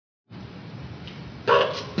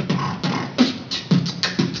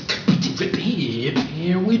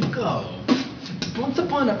here we go. Once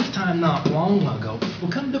upon a time not long ago,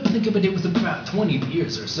 well, come to think of it, it was about 20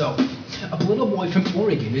 years or so. A little boy from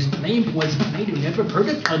Oregon, his name was Nate, who never heard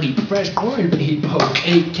of Cuddy Fresh Corn he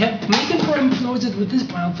kept making for him noises with his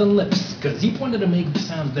mouth and lips, cause he wanted to make the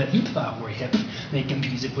sounds that he thought were hip. Making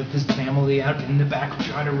music with his family out in the back,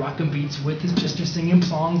 trying to rockin' beats with his sister, singing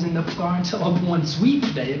songs in the car until one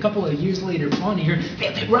sweet day, a couple of years later, Bonnie heard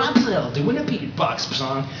Robsell doing a beatbox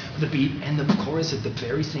song with a beat and the chorus at the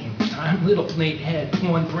very same time. Little Nate had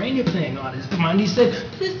one brand new thing on his mind. He said,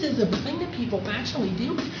 "This is a thing that people actually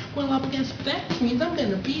do. Well, up against that means I'm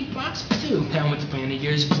gonna beatbox too." Now it's 20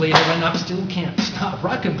 years later and I still can't stop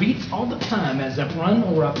rocking beats all the time as I run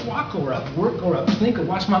or I walk or I work or I think or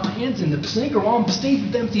wash my hands in the sink or on stage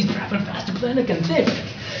with MCs rapping faster than I can think.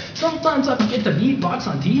 Sometimes I get to beatbox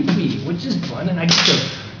on TV, which is fun, and I get to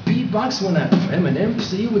beatbox when I'm an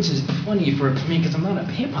MC, which is funny for me because I'm not a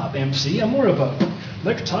hip-hop MC. I'm more of a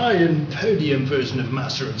necktie and podium version of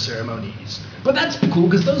Master of Ceremonies. But that's cool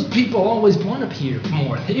because those people always want to hear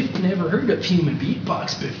more. They've never heard of human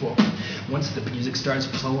beatbox before. Once the music starts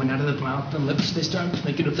flowing out of the mouth and lips, they start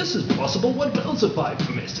thinking, if this is possible, what else have I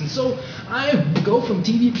missed? And so I go from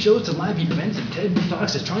TV shows to live events and TED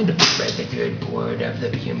Talks, just trying to spread the good word of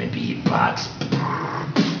the human beatbox.